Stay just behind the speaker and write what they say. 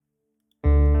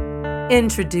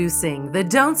Introducing the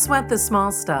Don't Sweat the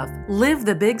Small Stuff, Live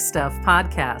the Big Stuff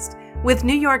podcast with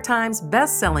New York Times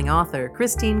best-selling author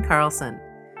Kristine Carlson.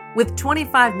 With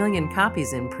 25 million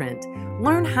copies in print,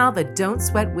 learn how the Don't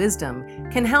Sweat wisdom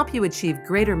can help you achieve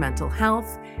greater mental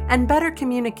health and better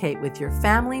communicate with your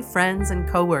family, friends, and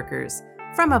coworkers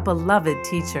from a beloved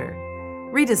teacher.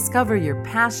 Rediscover your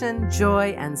passion,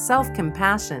 joy, and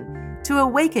self-compassion to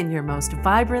awaken your most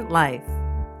vibrant life.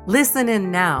 Listen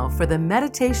in now for the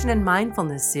Meditation and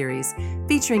Mindfulness series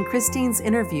featuring Kristine's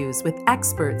interviews with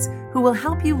experts who will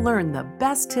help you learn the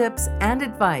best tips and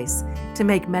advice to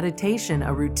make meditation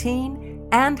a routine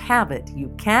and habit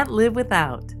you can't live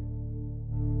without.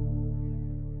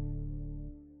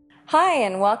 Hi,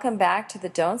 and welcome back to the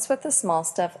Don't Sweat the Small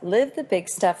Stuff, Live the Big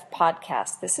Stuff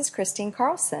podcast. This is Kristine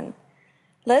Carlson.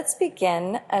 Let's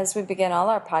begin, as we begin all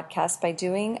our podcasts, by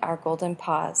doing our golden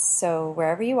pause. So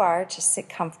wherever you are, just sit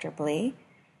comfortably.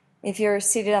 If you're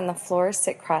seated on the floor,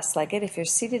 sit cross-legged. If you're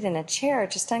seated in a chair,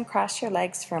 just uncross your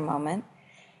legs for a moment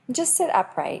and just sit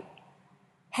upright.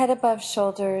 Head above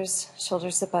shoulders,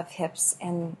 shoulders above hips,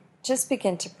 and just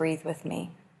begin to breathe with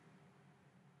me.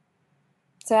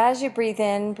 So as you breathe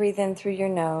in through your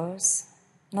nose,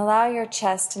 and allow your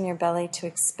chest and your belly to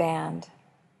expand,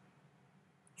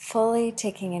 fully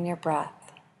taking in your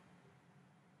breath.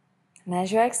 And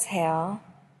as you exhale,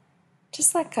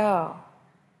 just let go.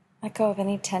 Let go of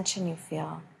any tension you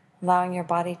feel, allowing your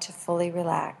body to fully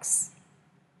relax.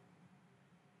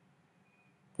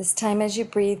 This time as you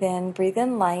breathe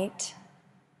in light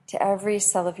to every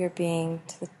cell of your being,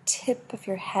 to the tip of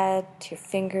your head, to your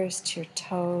fingers, to your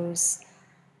toes.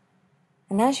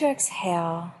 And as you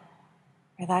exhale,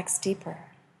 relax deeper.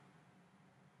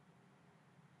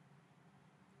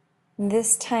 And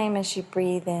this time as you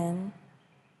breathe in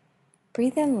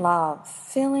love,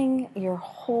 filling your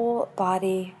whole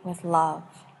body with love,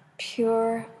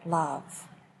 pure love.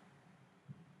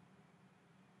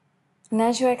 And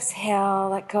as you exhale,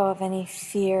 let go of any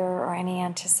fear or any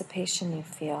anticipation you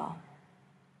feel.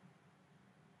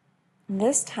 And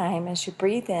this time as you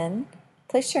breathe in,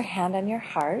 place your hand on your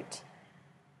heart,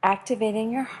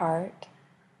 activating your heart,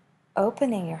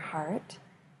 opening your heart.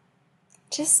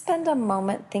 Just spend a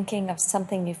moment thinking of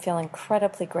something you feel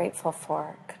incredibly grateful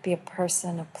for. It could be a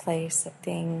person, a place, a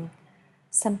thing,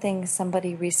 something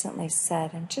somebody recently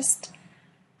said, and just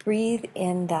breathe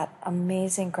in that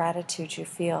amazing gratitude you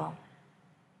feel.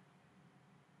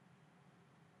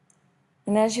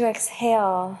 And as you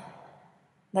exhale,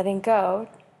 letting go,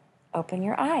 open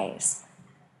your eyes.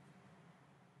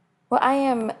 Well, I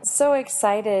am so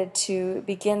excited to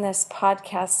begin this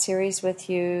podcast series with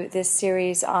you, this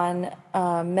series on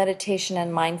meditation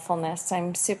and mindfulness.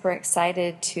 I'm super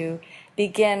excited to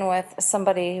begin with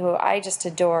somebody who I just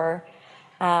adore.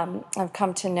 I've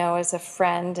come to know as a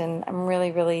friend, and I'm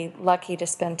really, really lucky to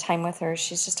spend time with her.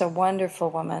 She's just a wonderful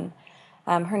woman.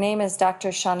 Her name is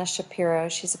Dr. Shawna Shapiro.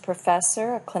 She's a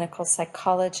professor, a clinical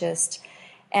psychologist,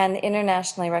 and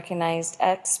internationally recognized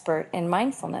expert in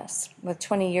mindfulness. With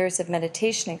 20 years of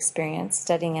meditation experience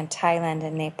studying in Thailand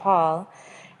and Nepal,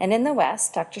 and in the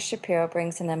West, Dr. Shapiro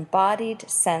brings an embodied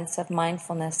sense of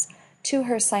mindfulness to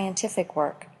her scientific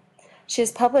work. She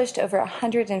has published over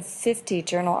 150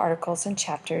 journal articles and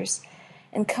chapters,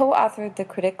 and co-authored the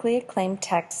critically acclaimed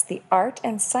text, The Art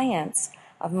and Science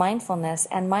of Mindfulness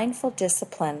and Mindful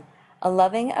Discipline, a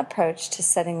loving approach to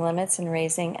setting limits and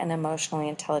raising an emotionally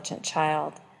intelligent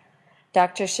child.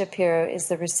 Dr. Shapiro is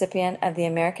the recipient of the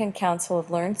American Council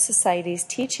of Learned Societies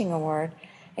Teaching Award,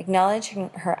 acknowledging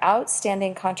her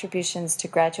outstanding contributions to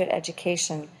graduate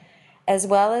education, as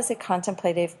well as a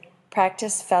contemplative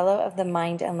practice fellow of the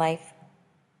Mind and Life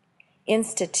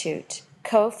Institute,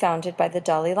 co-founded by the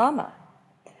Dalai Lama.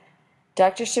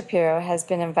 Dr. Shapiro has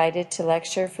been invited to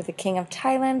lecture for the King of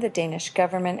Thailand, the Danish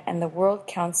government, and the World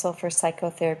Council for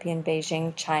Psychotherapy in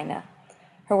Beijing, China.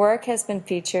 Her work has been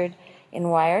featured in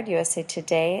Wired, USA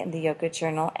Today, and the Yoga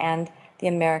Journal, and the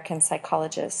American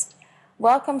Psychologist.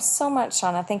 Welcome so much,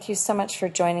 Shawna. Thank you so much for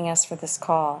joining us for this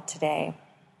call today.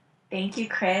 Thank you,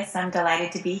 Chris. I'm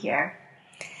delighted to be here.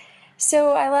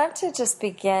 So I love to just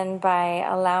begin by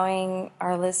allowing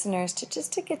our listeners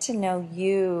to get to know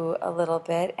you a little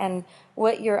bit and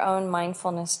what your own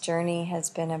mindfulness journey has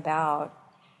been about.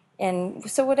 And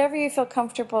so whatever you feel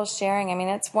comfortable sharing, I mean,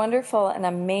 it's wonderful and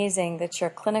amazing that you're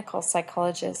a clinical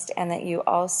psychologist and that you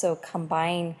also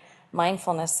combine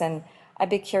mindfulness. And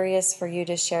I'd be curious for you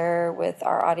to share with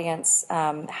our audience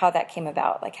how that came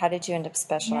about. Like, how did you end up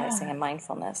specializing in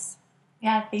mindfulness?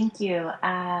 Yeah, thank you.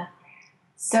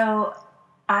 So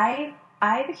I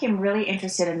became really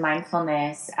interested in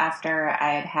mindfulness after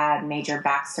I had had major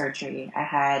back surgery. I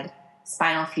had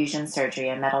spinal fusion surgery,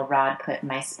 a metal rod put in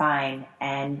my spine,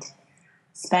 and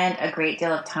spent a great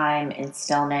deal of time in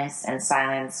stillness and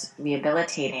silence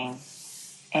rehabilitating.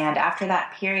 And after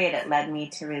that period, it led me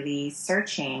to really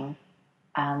searching,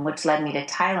 which led me to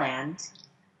Thailand.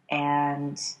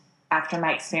 And after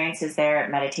my experiences there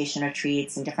at meditation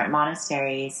retreats and different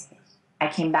monasteries, I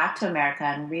came back to America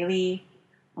and really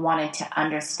wanted to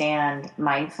understand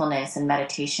mindfulness and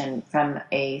meditation from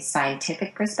a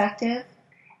scientific perspective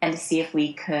and to see if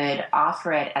we could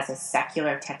offer it as a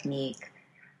secular technique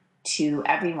to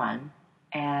everyone.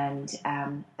 And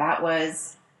that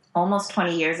was almost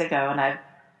 20 years ago, and I've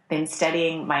been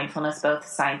studying mindfulness both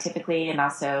scientifically and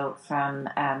also from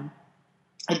a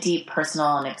deep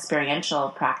personal and experiential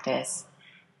practice,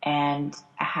 and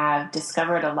have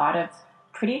discovered a lot of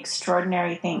pretty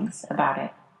extraordinary things about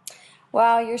it.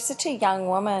 Wow, you're such a young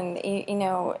woman, you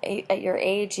know, at your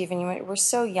age even, you were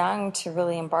so young to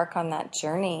really embark on that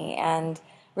journey and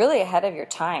really ahead of your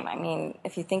time. I mean,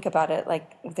 if you think about it,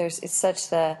 like it's such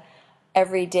the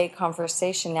everyday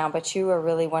conversation now, but you were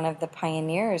really one of the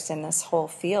pioneers in this whole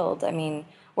field. I mean,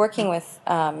 working with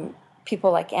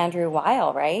people like Andrew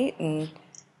Weil, right? And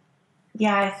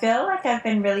yeah, I feel like I've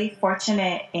been really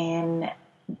fortunate in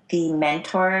the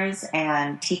mentors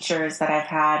and teachers that I've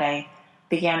had. I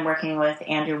began working with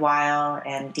Andrew Weil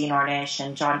and Dean Ornish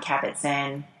and John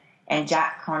Kabat-Zinn and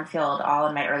Jack Kornfield all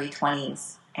in my early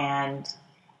 20s, and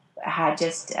had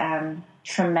just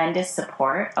tremendous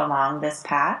support along this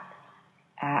path.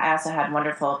 I also had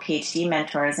wonderful PhD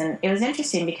mentors, and it was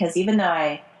interesting because even though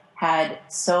I had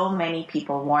so many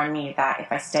people warn me that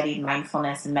if I studied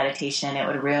mindfulness and meditation, it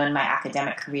would ruin my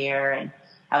academic career and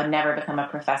I would never become a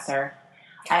professor,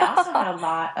 I also had a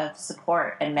lot of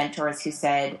support and mentors who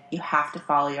said, you have to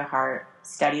follow your heart,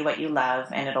 study what you love,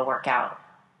 and it'll work out.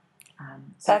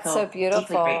 So that's so beautiful.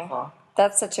 Deeply grateful.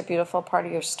 That's such a beautiful part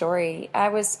of your story. I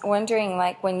was wondering,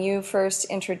 like, when you first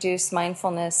introduced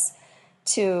mindfulness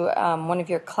to one of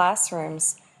your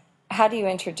classrooms, how do you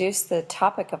introduce the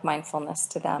topic of mindfulness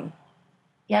to them?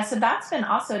 Yeah, so that's been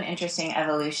also an interesting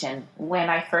evolution. When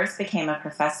I first became a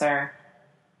professor,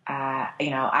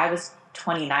 I was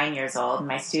 29 years old.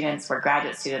 My students were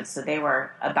graduate students, so they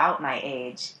were about my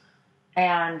age.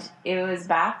 And it was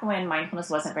back when mindfulness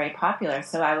wasn't very popular.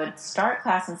 So I would start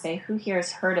class and say, who here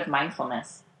has heard of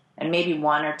mindfulness? And maybe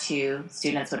one or two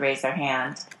students would raise their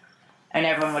hand. And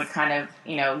everyone would kind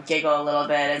of, giggle a little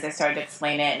bit as I started to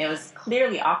explain it. And it was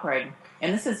clearly awkward.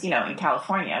 And this is, in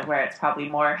California, where it's probably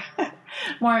more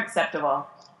acceptable.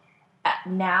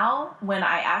 Now, when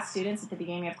I ask students at the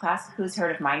beginning of class who's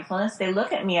heard of mindfulness, they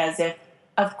look at me as if,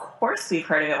 of course we've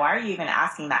heard of it. Why are you even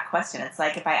asking that question? It's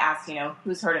like if I ask,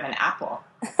 who's heard of an apple?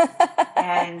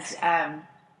 And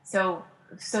so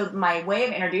my way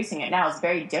of introducing it now is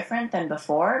very different than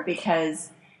before because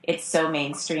it's so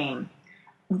mainstream.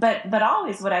 But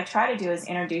always what I try to do is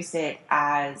introduce it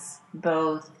as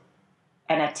both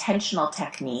an attentional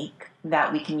technique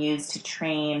that we can use to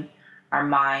train our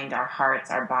mind, our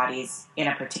hearts, our bodies in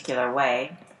a particular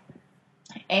way.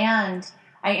 And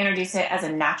I introduce it as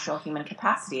a natural human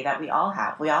capacity that we all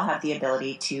have. We all have the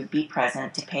ability to be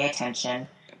present, to pay attention,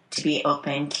 to be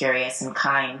open, curious, and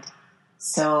kind.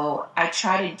 So I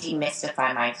try to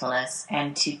demystify mindfulness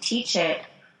and to teach it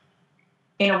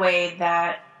in a way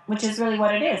which is really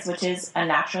what it is, which is a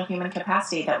natural human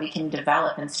capacity that we can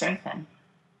develop and strengthen.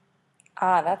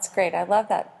 Ah, that's great. I love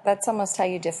that. That's almost how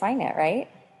you define it, right?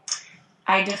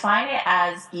 I define it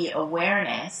as the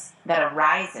awareness that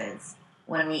arises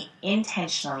when we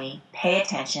intentionally pay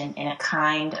attention in a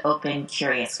kind, open,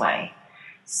 curious way.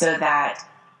 So that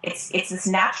it's this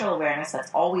natural awareness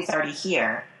that's always already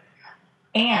here,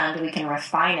 and we can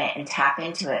refine it and tap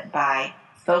into it by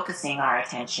focusing our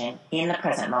attention in the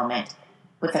present moment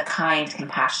with a kind,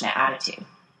 compassionate attitude.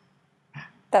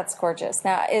 That's gorgeous.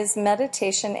 Now, is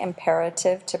meditation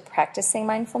imperative to practicing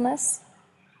mindfulness?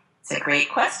 It's a great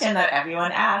question that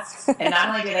everyone asks. And not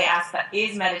only do they ask that,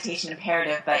 is meditation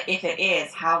imperative, but if it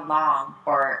is, how long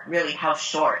or really how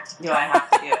short do I have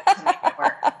to do it to make it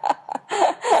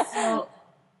work?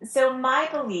 So my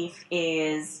belief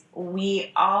is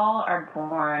we all are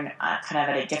born kind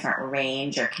of at a different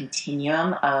range or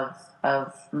continuum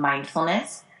of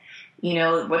mindfulness.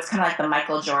 What's kind of like the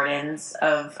Michael Jordans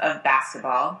of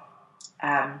basketball.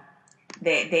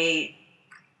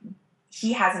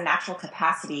 He has a natural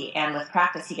capacity, and with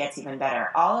practice, he gets even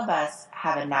better. All of us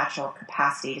have a natural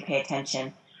capacity to pay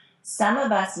attention. Some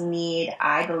of us need,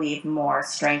 I believe, more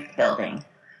strength building.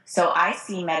 So I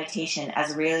see meditation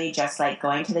as really just like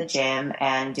going to the gym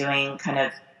and doing kind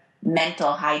of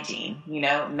mental hygiene,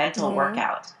 mental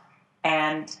workout.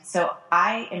 And so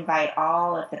I invite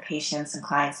all of the patients and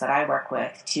clients that I work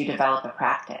with to develop a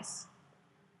practice.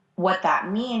 What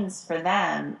that means for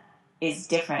them is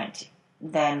different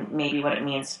than maybe what it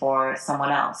means for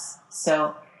someone else.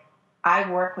 So I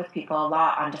work with people a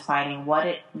lot on defining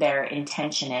what their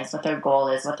intention is, what their goal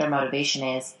is, what their motivation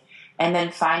is, and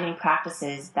then finding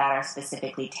practices that are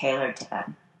specifically tailored to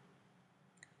them.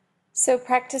 So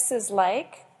practices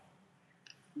like?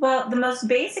 Well, the most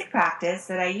basic practice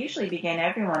that I usually begin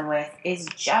everyone with is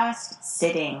just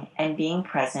sitting and being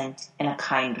present in a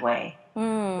kind way,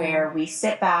 where we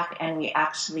sit back and we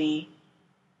actually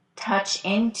touch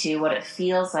into what it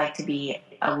feels like to be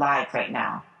alive right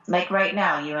now. Like right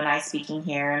now, you and I speaking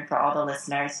here, and for all the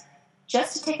listeners,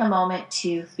 just to take a moment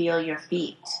to feel your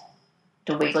feet,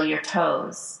 to wiggle your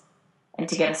toes, and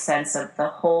to get a sense of the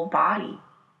whole body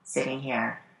sitting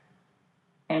here.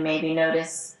 And maybe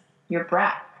notice your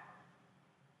breath.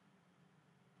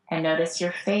 And notice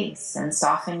your face and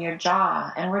soften your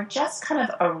jaw. And we're just kind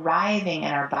of arriving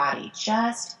in our body,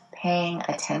 just paying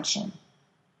attention.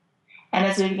 And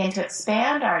as we begin to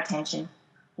expand our attention,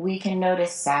 we can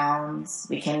notice sounds,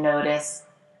 we can notice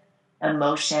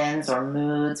emotions or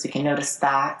moods, we can notice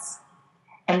thoughts.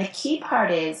 And the key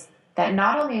part is that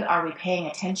not only are we paying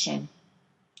attention,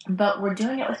 but we're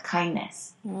doing it with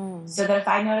kindness. So that if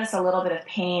I notice a little bit of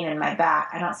pain in my back,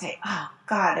 I don't say, oh,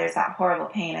 God, there's that horrible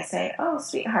pain. I say, oh,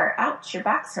 sweetheart, ouch, your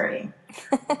back's hurting.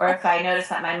 Or if I notice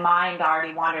that my mind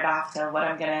already wandered off to what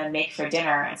I'm going to make for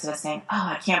dinner, instead of saying,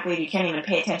 oh, I can't believe you can't even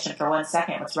pay attention for 1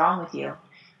 second. What's wrong with you?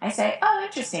 I say, oh,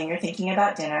 interesting, you're thinking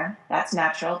about dinner. That's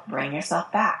natural. Bring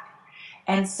yourself back.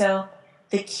 And so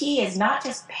the key is not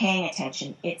just paying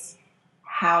attention. It's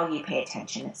how you pay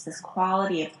attention. It's this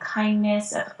quality of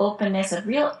kindness, of openness, of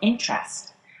real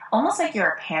interest. Almost like you're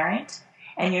a parent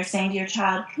and you're saying to your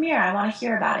child, come here, I want to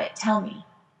hear about it. Tell me.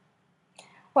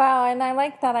 Wow, and I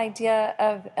like that idea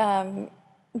of,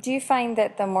 do you find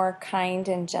that the more kind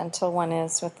and gentle one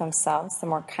is with themselves, the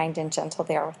more kind and gentle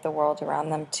they are with the world around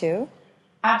them too?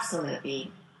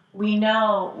 Absolutely. We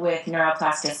know with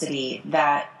neuroplasticity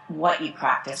that what you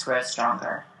practice grows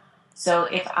stronger. So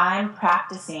if I'm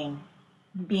practicing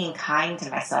being kind to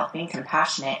myself, being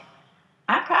compassionate,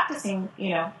 I'm practicing,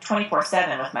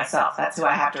 24/7 with myself. That's who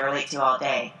I have to relate to all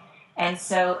day. And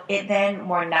so it then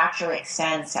more naturally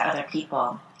extends to other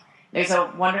people. There's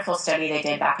a wonderful study they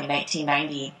did back in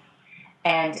 1990,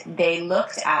 and they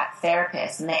looked at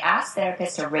therapists, and they asked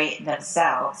therapists to rate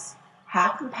themselves. How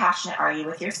compassionate are you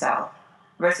with yourself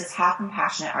versus how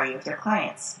compassionate are you with your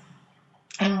clients?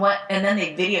 And then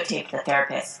they videotaped the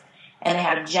therapists, and they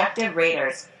had objective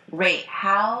raters rate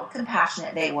how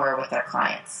compassionate they were with their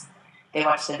clients. They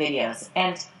watched the videos.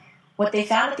 And what they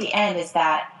found at the end is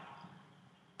that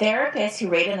therapists who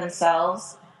rated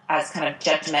themselves as kind of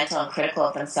judgmental and critical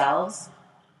of themselves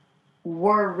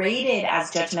were rated as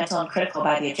judgmental and critical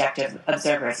by the objective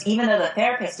observers, even though the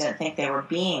therapist didn't think they were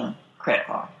being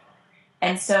critical.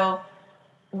 And so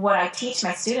what I teach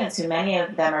my students, who many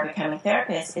of them are becoming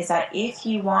therapists, is that if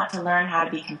you want to learn how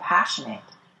to be compassionate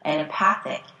and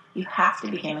empathic, you have to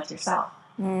begin with yourself.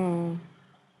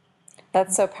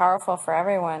 That's so powerful for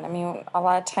everyone. I mean, a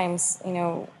lot of times,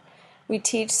 we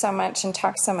teach so much and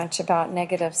talk so much about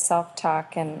negative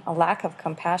self-talk and a lack of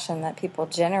compassion that people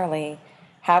generally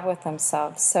have with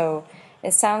themselves. So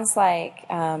it sounds like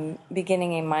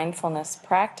beginning a mindfulness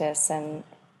practice and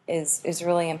is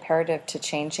really imperative to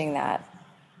changing that.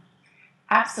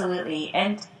 Absolutely.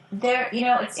 And there,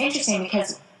 it's interesting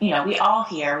because, we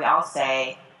all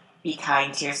say, be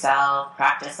kind to yourself,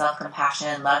 practice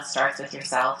self-compassion, love starts with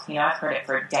yourself. I've heard it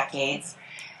for decades.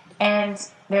 And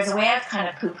there's a way I've kind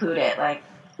of poo-pooed it, like,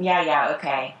 yeah,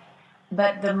 okay.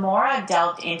 But the more I've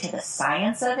delved into the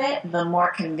science of it, the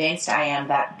more convinced I am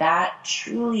that that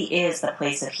truly is the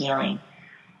place of healing.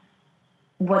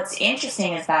 What's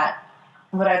interesting is that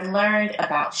what I've learned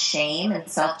about shame and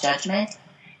self-judgment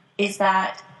is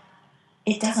that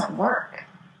it doesn't work.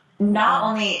 Not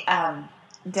only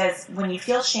when you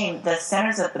feel shame, the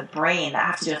centers of the brain that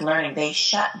have to do with learning, they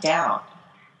shut down.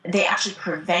 They actually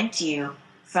prevent you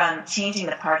from changing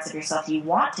the parts of yourself you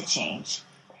want to change.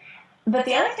 But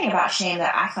the other thing about shame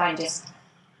that I find just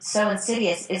so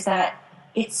insidious is that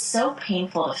it's so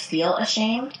painful to feel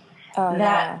ashamed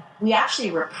that we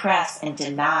actually repress and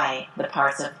deny the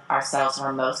parts of ourselves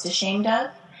we're most ashamed of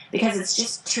because it's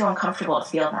just too uncomfortable to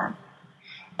feel them.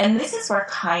 And this is where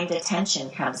kind attention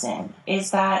comes in,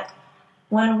 is that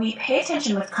when we pay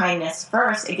attention with kindness,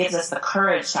 first, it gives us the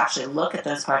courage to actually look at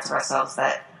those parts of ourselves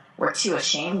that we're too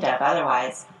ashamed of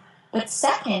otherwise. But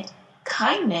second,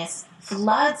 kindness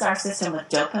floods our system with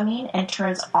dopamine and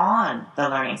turns on the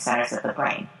learning centers of the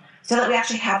brain. so that we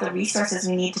actually have the resources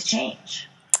we need to change.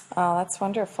 Oh, that's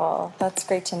wonderful. That's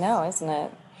great to know, isn't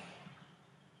it?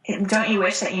 Don't you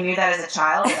wish that you knew that as a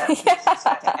child, that we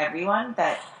taught to everyone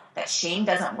that shame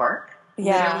doesn't work,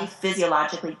 literally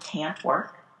physiologically can't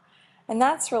work? And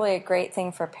that's really a great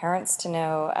thing for parents to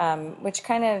know, which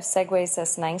kind of segues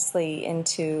us nicely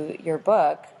into your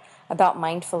book about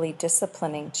mindfully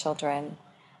disciplining children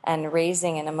and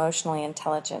raising an emotionally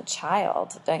intelligent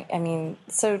child. I mean,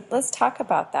 so let's talk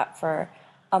about that for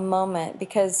a moment,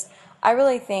 because I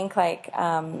really think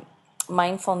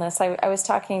mindfulness, I was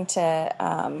talking to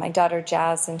my daughter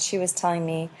Jazz, and she was telling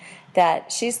me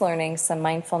that she's learning some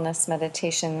mindfulness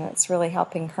meditation that's really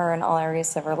helping her in all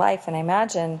areas of her life. And I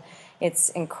imagine it's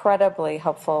incredibly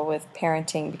helpful with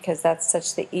parenting, because that's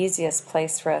such the easiest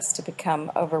place for us to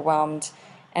become overwhelmed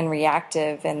and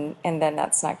reactive, and then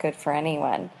that's not good for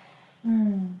anyone.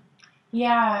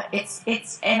 Yeah,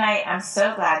 and I'm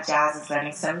so glad Jazz is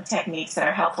learning some techniques that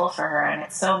are helpful for her, and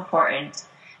it's so important.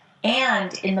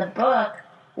 And in the book,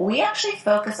 we actually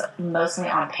focus mostly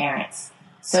on parents.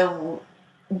 So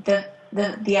the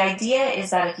idea is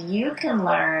that if you can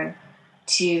learn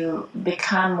to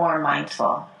become more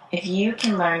mindful, if you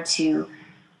can learn to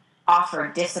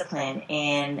offer discipline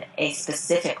in a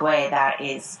specific way that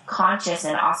is conscious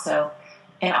and also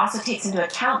takes into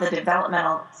account the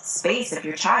developmental space of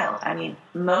your child. I mean,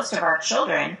 most of our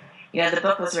children, the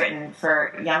book was written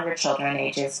for younger children,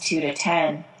 ages 2 to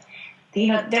 10.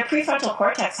 Their prefrontal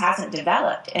cortex hasn't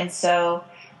developed. And so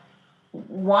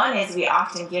one is we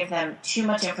often give them too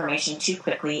much information too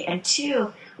quickly. And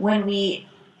two, when we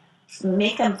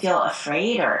make them feel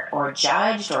afraid or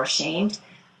judged or ashamed,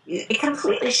 it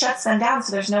completely shuts them down.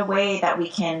 So there's no way that we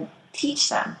can teach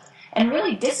them. And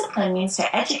really, discipline means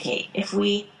to educate. If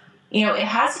we, it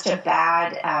has such a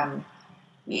bad,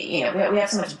 we have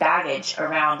so much baggage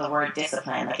around the word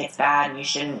discipline. Like, it's bad and you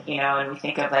shouldn't, and we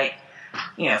think of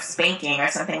spanking or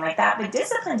something like that. But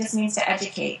discipline just means to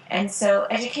educate. And so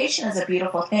education is a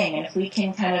beautiful thing. And if we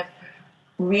can kind of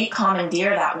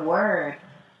recommandeer that word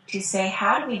to say,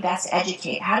 how do we best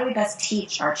educate? How do we best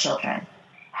teach our children?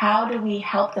 How do we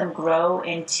help them grow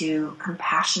into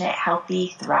compassionate,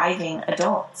 healthy, thriving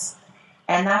adults?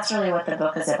 And that's really what the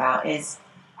book is about, is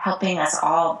helping us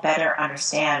all better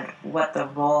understand what the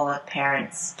role of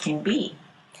parents can be.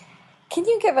 Can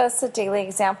you give us a daily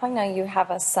example? I know you have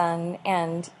a son,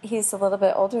 and he's a little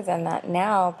bit older than that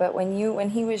now, but when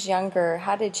he was younger,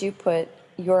 how did you put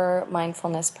your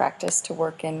mindfulness practice to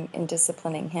work in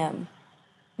disciplining him?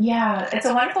 Yeah, it's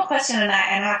a wonderful question, and I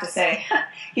have to say,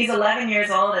 he's 11 years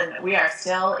old, and we are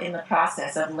still in the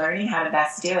process of learning how to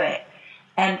best do it.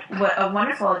 And what a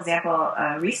wonderful example,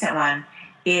 a recent one,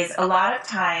 is a lot of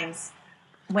times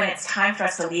when it's time for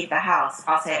us to leave the house,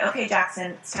 I'll say, okay,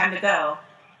 Jackson, it's time to go.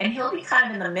 And he'll be kind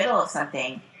of in the middle of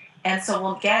something. And so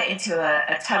we'll get into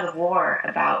a tug of war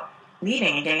about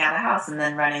leaving and getting out of the house and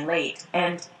then running late.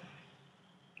 And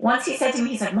once he said to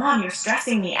me, he's like, Mom, you're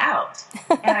stressing me out.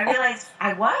 And I realized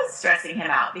I was stressing him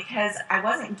out because I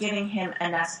wasn't giving him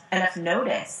enough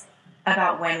notice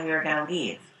about when we were going to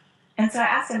leave. And so I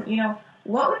asked him,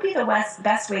 what would be the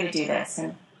best way to do this?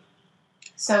 And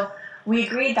so we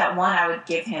agreed that, one, I would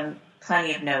give him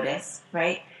plenty of notice,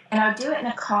 right? And I would do it in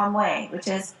a calm way, which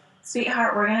is,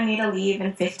 sweetheart, we're going to need to leave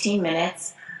in 15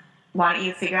 minutes. Why don't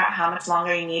you figure out how much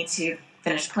longer you need to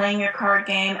finish playing your card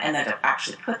game and then to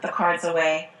actually put the cards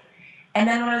away. And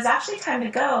then when it was actually time to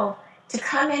go, to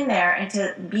come in there and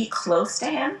to be close to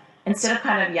him, instead of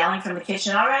kind of yelling from the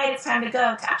kitchen, all right, it's time to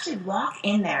go, to actually walk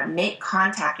in there, make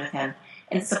contact with him,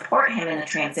 and support him in the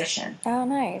transition. Oh,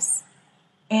 nice.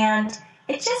 And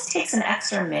it just takes an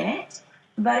extra minute,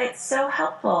 but it's so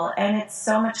helpful and it's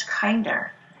so much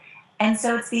kinder. And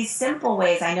so it's these simple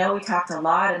ways. I know we talked a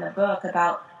lot in the book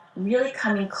about really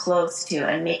coming close to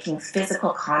and making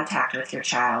physical contact with your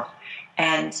child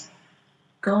and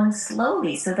going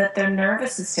slowly so that their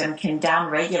nervous system can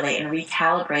downregulate and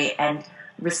recalibrate and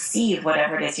receive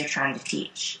whatever it is you're trying to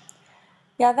teach.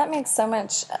 Yeah, that makes so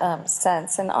much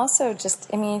sense. And also just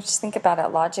think about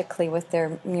it logically with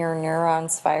their mirror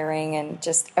neurons firing and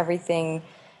just everything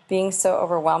being so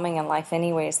overwhelming in life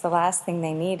anyways. The last thing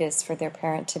they need is for their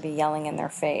parent to be yelling in their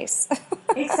face.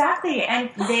 Exactly. And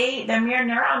their mirror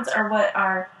neurons are what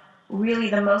are really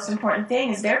the most important thing,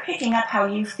 is they're picking up how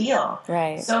you feel.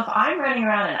 Right. So if I'm running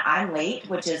around and I'm late,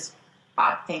 which is,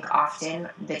 I think, often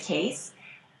the case,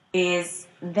 is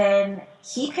then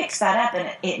he picks that up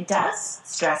and it does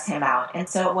stress him out. And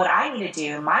so what I need to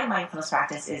do, my mindfulness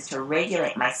practice, is to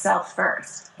regulate myself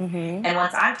first. Mm-hmm. And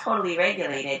once I'm totally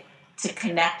regulated, to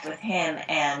connect with him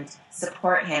and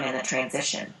support him in the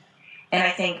transition. And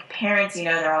I think parents,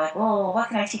 they're all like, well, what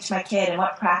can I teach my kid and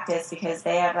what practice, because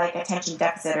they have like attention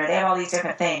deficit or they have all these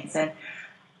different things. And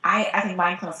I think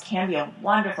mindfulness can be a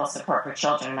wonderful support for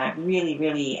children, and I really,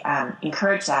 really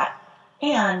encourage that.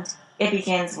 And it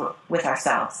begins with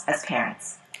ourselves as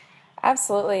parents.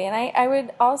 Absolutely. And I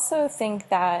would also think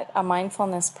that a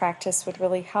mindfulness practice would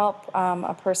really help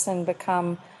a person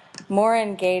become more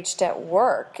engaged at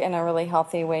work in a really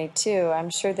healthy way too. I'm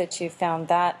sure that you found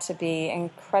that to be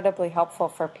incredibly helpful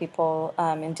for people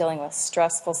in dealing with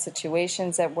stressful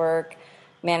situations at work,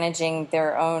 managing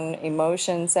their own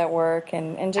emotions at work,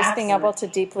 and just Absolutely. being able to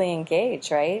deeply engage,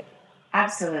 right?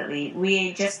 Absolutely.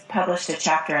 We just published a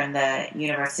chapter in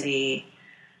the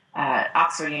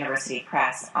Oxford University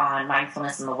Press on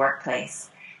mindfulness in the workplace.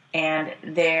 And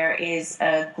there is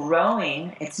a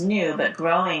growing, it's new, but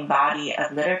growing body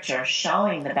of literature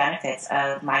showing the benefits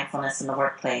of mindfulness in the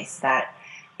workplace, that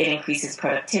it increases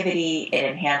productivity, it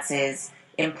enhances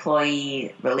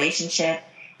employee relationship,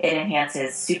 it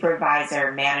enhances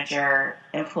supervisor, manager,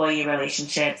 employee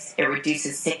relationships, it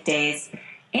reduces sick days,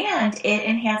 and it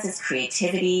enhances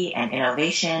creativity and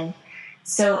innovation.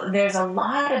 So there's a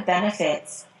lot of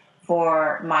benefits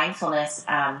for mindfulness,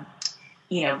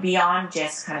 beyond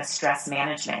just kind of stress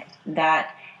management,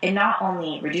 that it not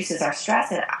only reduces our stress,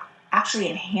 it actually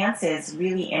enhances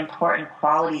really important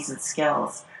qualities and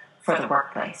skills for the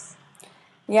workplace.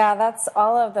 Yeah, that's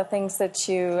all of the things that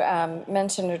you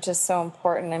mentioned are just so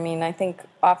important. I mean, I think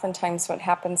oftentimes what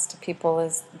happens to people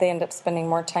is they end up spending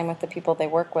more time with the people they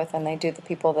work with than they do the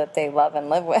people that they love and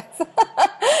live with.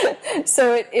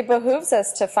 So it behooves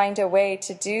us to find a way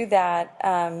to do that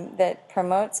that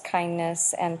promotes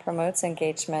kindness and promotes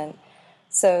engagement.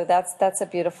 So that's a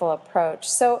beautiful approach.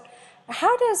 So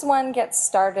how does one get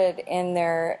started in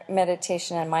their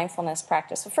meditation and mindfulness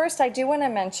practice? Well, first, I do want to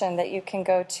mention that you can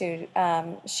go to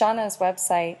Shauna's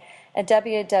website at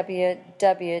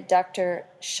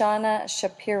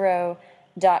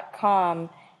www.drshaunashapiro.com,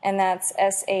 and that's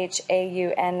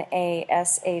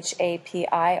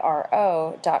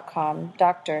SHAUNASHAPIRO.com,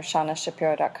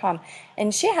 drshaunashapiro.com.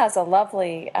 And she has a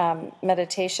lovely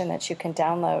meditation that you can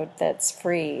download that's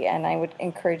free, and I would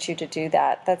encourage you to do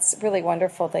that. That's really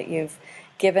wonderful that you've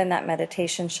given that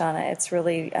meditation, Shauna. It's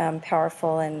really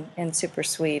powerful and super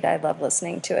sweet. I love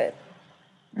listening to it.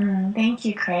 Thank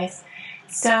you, Chris.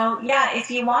 So,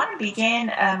 if you want to begin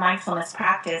a mindfulness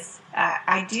practice,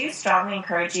 I do strongly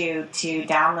encourage you to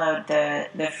download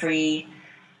the free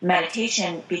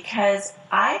meditation, because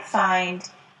I find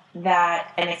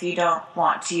that, and if you don't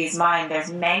want to use mine,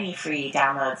 there's many free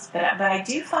downloads, but I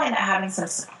do find that having some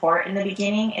support in the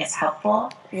beginning is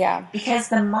helpful. Yeah. Because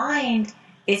the mind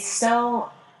is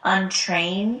so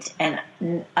untrained and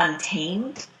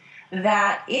untamed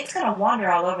that it's going to wander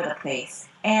all over the place.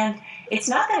 And it's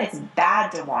not that it's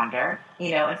bad to wander.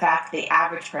 In fact, the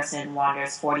average person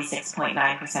wanders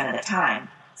 46.9% of the time.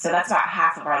 So that's about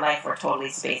half of our life we're totally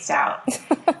spaced out.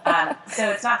 So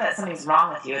it's not that something's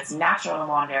wrong with you. It's natural to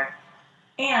wander.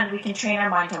 And we can train our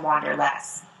mind to wander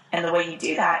less. And the way you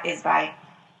do that is by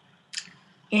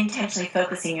intentionally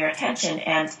focusing your attention,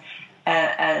 and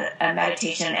a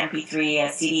meditation MP3,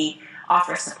 a CD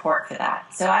offers support for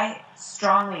that. So I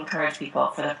strongly encourage people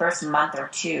for the first month or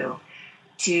two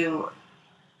to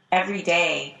every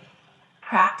day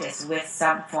practice with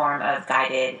some form of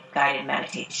guided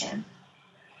meditation.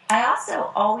 I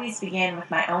also always begin with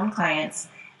my own clients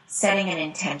setting an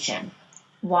intention.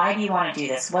 Why do you want to do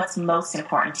this? What's most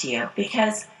important to you?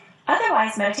 Because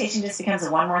otherwise meditation just becomes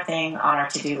one more thing on our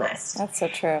to-do list. That's so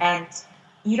true. And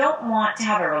you don't want to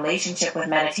have a relationship with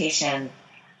meditation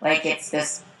like it's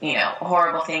this,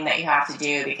 horrible thing that you have to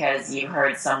do because you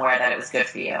heard somewhere that it was good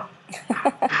for you.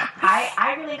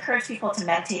 I really encourage people to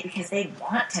meditate because they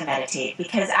want to meditate,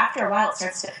 because after a while it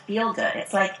starts to feel good.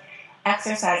 It's like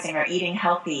exercising or eating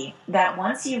healthy, that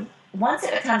once it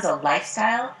becomes a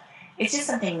lifestyle, it's just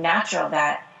something natural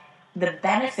that the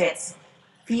benefits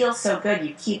feel so good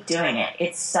you keep doing it.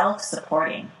 It's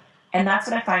self-supporting. And that's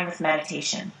what I find with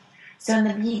meditation. So in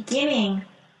the beginning,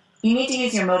 you need to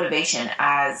use your motivation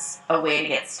as a way to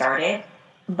get started.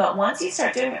 But once you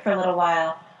start doing it for a little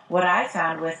while, what I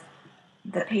found with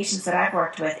the patients that I've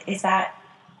worked with is that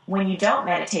when you don't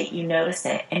meditate, you notice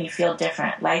it and you feel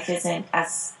different. Life isn't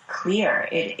as clear.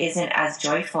 It isn't as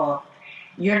joyful.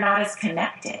 You're not as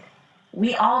connected.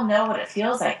 We all know what it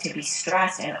feels like to be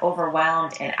stressed and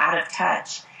overwhelmed and out of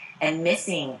touch and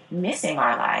missing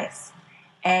our lives.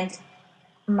 And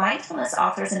mindfulness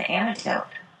offers an antidote.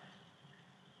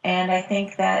 And I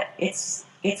think that it's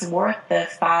worth the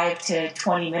 5 to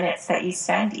 20 minutes that you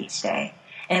spend each day.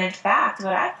 And in fact,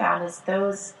 what I found is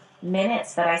those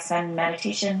minutes that I spend in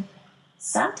meditation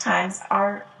sometimes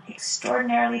are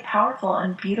extraordinarily powerful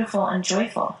and beautiful and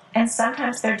joyful. And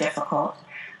sometimes they're difficult,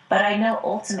 but I know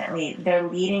ultimately they're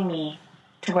leading me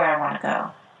to where I want to go.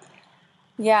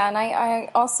 Yeah, and I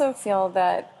also feel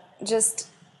that just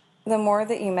the more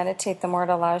that you meditate, the more it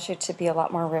allows you to be a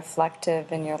lot more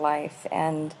reflective in your life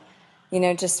and,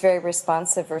 just very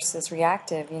responsive versus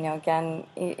reactive. Again,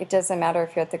 it doesn't matter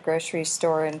if you're at the grocery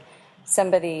store and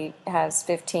somebody has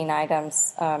 15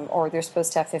 items, or they're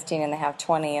supposed to have 15 and they have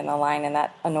 20 in the line, and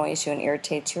that annoys you and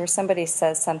irritates you, or somebody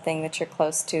says something that you're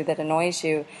close to that annoys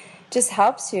you, just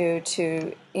helps you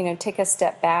to, take a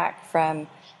step back from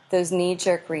those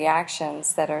knee-jerk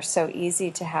reactions that are so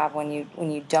easy to have when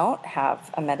you don't have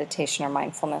a meditation or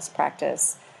mindfulness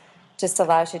practice. Just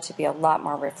allows you to be a lot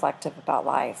more reflective about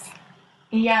life.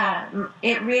 Yeah,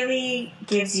 it really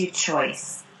gives you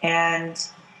choice. And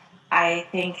I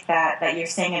think that you're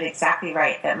saying it exactly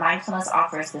right, that mindfulness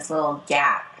offers this little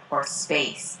gap or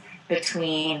space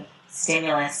between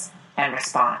stimulus and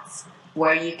response,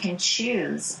 where you can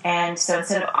choose. And so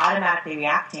instead of automatically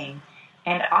reacting,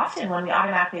 and often when we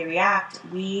automatically react,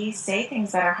 we say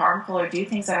things that are harmful or do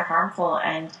things that are harmful,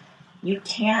 and you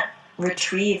can't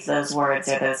retrieve those words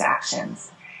or those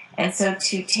actions. And so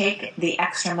to take the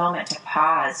extra moment to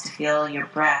pause, to feel your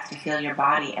breath, to feel your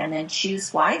body, and then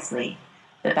choose wisely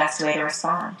the best way to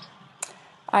respond.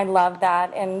 I love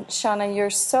that. And Shauna, you're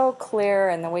so clear,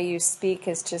 and the way you speak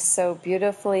is just so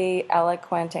beautifully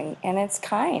eloquent, and it's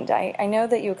kind. I know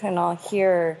that you can all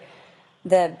hear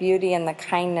the beauty and the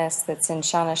kindness that's in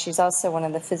Shauna. She's also one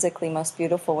of the physically most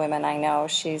beautiful women I know.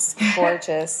 She's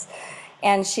gorgeous.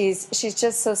 And she's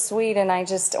just so sweet, and I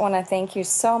just want to thank you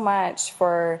so much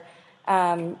for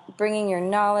bringing your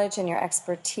knowledge and your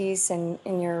expertise and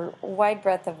your wide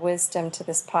breadth of wisdom to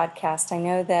this podcast. I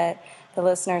know that the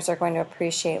listeners are going to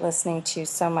appreciate listening to you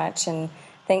so much, and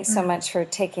thanks so much for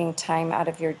taking time out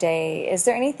of your day. Is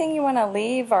there anything you want to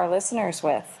leave our listeners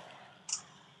with?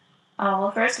 Oh, well,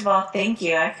 first of all, thank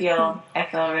you. I feel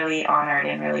really honored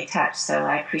and really touched, so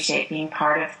I appreciate being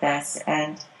part of this.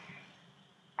 And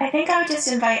I think I would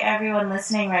just invite everyone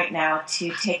listening right now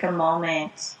to take a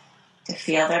moment to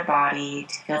feel their body,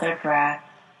 to feel their breath,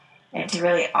 and to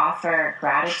really offer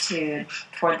gratitude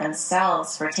toward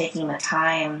themselves for taking the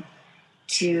time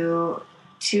to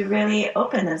really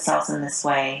open themselves in this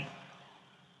way,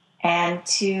 and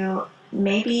to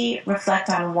maybe reflect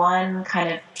on one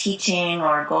kind of teaching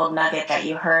or gold nugget that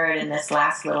you heard in this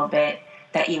last little bit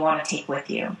that you want to take with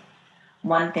you.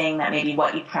 One thing that maybe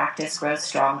what you practice grows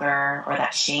stronger, or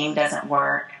that shame doesn't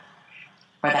work,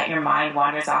 or that your mind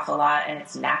wanders off a lot and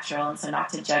it's natural, and so not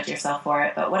to judge yourself for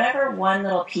it, but whatever one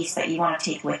little piece that you want to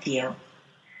take with you,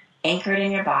 anchored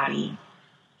in your body,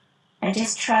 and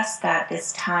just trust that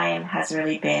this time has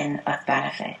really been of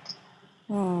benefit.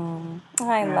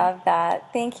 I love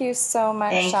that. Thank you so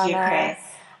much, Thank Shauna. you, Chris.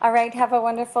 All right, have a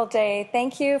wonderful day.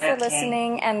 Thank you for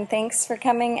listening, and thanks for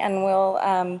coming, and we'll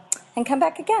and come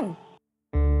back again.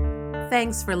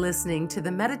 Thanks for listening to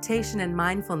the Meditation and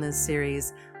Mindfulness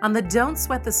series on the Don't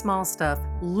Sweat the Small Stuff,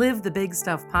 Live the Big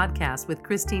Stuff podcast with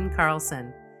Christine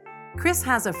Carlson. Chris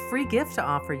has a free gift to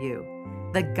offer you,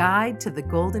 the Guide to the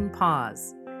Golden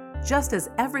Pause. Just as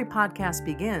every podcast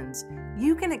begins,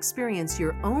 you can experience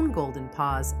your own golden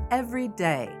pause every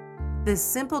day. This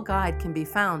simple guide can be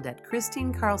found at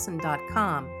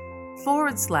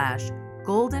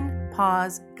christinecarlson.com/Golden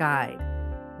Pause Guide.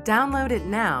 Download it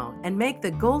now and make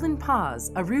the golden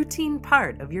pause a routine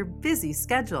part of your busy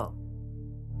schedule.